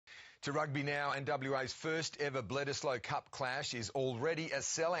To rugby now, and WA's first ever Bledisloe Cup clash is already a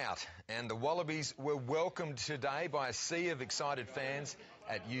sellout, and the Wallabies were welcomed today by a sea of excited fans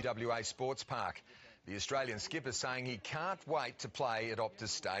at UWA Sports Park. The Australian skipper saying he can't wait to play at Optus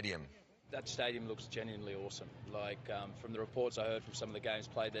Stadium. That stadium looks genuinely awesome. From the reports I heard from some of the games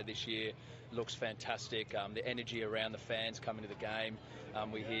played there this year, looks fantastic. The energy around the fans coming to the game,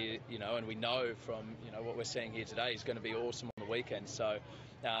 we hear, and we know from, what we're seeing here today is going to be awesome on the weekend. So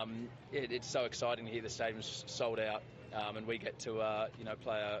it's so exciting to hear the stadium's sold out, and we get to,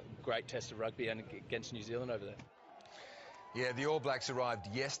 play a great test of rugby and against New Zealand over there. Yeah, the All Blacks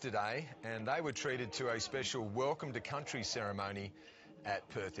arrived yesterday and they were treated to a special welcome to country ceremony at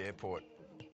Perth Airport.